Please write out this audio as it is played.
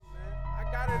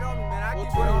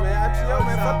20, man. MCO,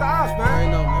 man. Fuck the ops, man. I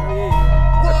know, man.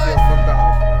 Yeah. What? Fuck the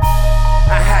ops, man.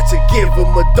 I had to give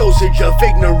him a dosage of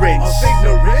ignorance.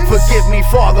 Forgive me,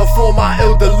 Father, for my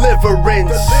ill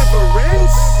deliverance.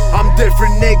 I'm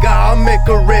different, nigga, I'm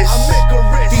Icarus.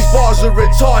 These bars are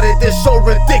retarded, they're so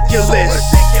ridiculous.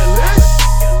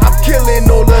 I'm killing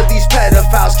all of these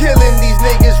pedophiles, killing these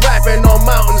niggas rapping on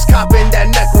mountains, copping that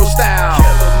necro style.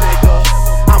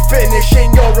 I'm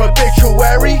finishing your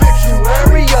obituary.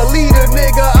 A leader,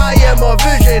 nigga, I am a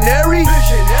visionary.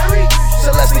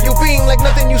 Celestial being like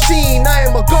nothing you seen. I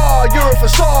am a god, you're a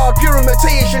facade, pure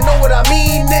imitation. Know what I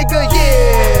mean, nigga?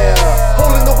 Yeah.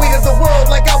 Holding the weight of the world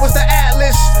like I was the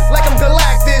Atlas, like I'm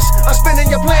Galactus. I'm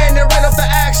spinning your planet right off the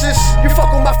axis. You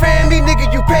fuck with my family, nigga,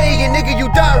 you pay, and nigga, you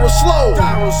die real slow.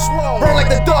 Burn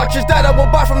like the Dodgers that I will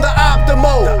buy from the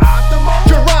Optimo.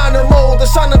 Geronimo, the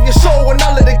son of your soul, and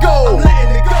I let it go.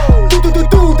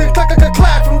 Do, then clack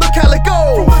from the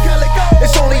Calico.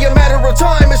 It's only a matter of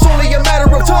time, it's only a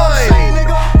matter of time.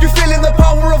 You feeling the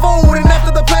power of old, and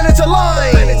after the planets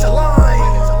align,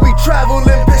 we travel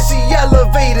in pissy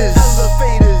elevators.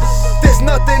 There's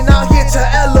nothing out here to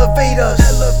elevate us.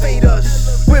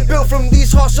 We're built from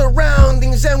these harsh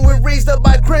surroundings, and we're raised up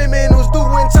by criminals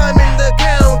doing time in the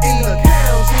county.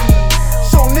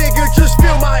 So nigga, just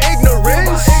feel my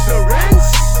ignorance.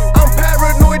 I'm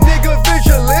paranoid, nigga,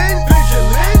 vigilant.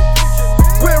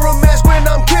 Wear a mask when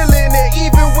I'm killing it,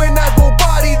 even when I go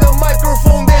body the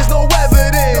microphone, there's no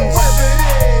evidence.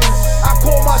 I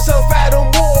call myself Adam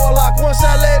Warlock. Once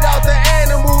I let out the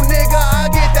animal, nigga, I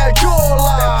get that jaw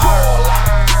lock.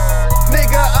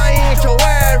 Nigga, I ain't your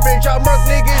average. I murk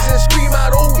niggas and scream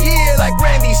out, oh yeah, like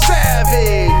Randy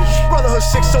Savage. Brotherhood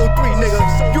 603, nigga,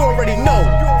 you already know.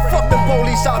 Fuck the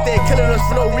police out there killing us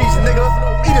for no reason, nigga.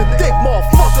 Eat a dick,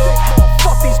 motherfucker.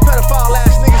 Fuck these pedophile